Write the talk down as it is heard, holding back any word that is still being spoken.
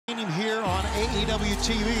AEW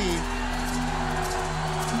TV.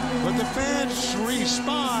 But the fans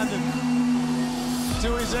respond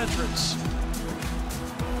to his entrance.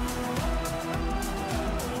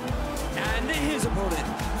 And his opponent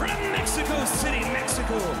from Mexico City,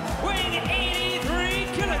 Mexico, weighing 83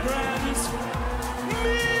 kilograms,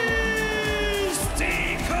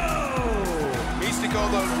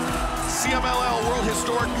 Místico, the CMLL World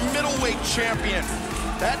Historic Middleweight Champion.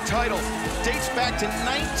 That title dates back to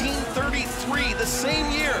 1933, the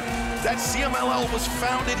same year that CMLL was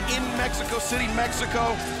founded in Mexico City,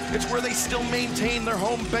 Mexico. It's where they still maintain their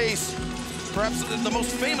home base. Perhaps the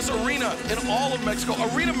most famous arena in all of Mexico,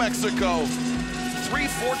 Arena Mexico.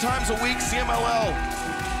 3-4 times a week, CMLL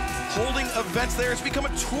holding events there. It's become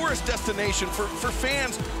a tourist destination for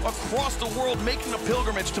fans across the world making a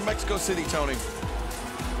pilgrimage to Mexico City, Tony.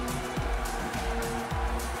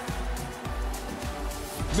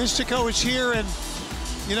 Místico is here, and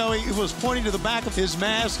you know, he was pointing to the back of his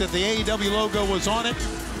mask that the AEW logo was on it.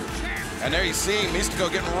 And there you see Místico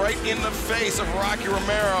getting right in the face of Rocky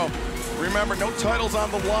Romero. Remember, no titles on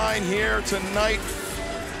the line here tonight.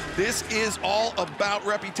 This is all about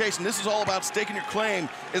reputation. This is all about staking your claim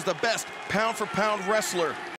as the best pound-for-pound wrestler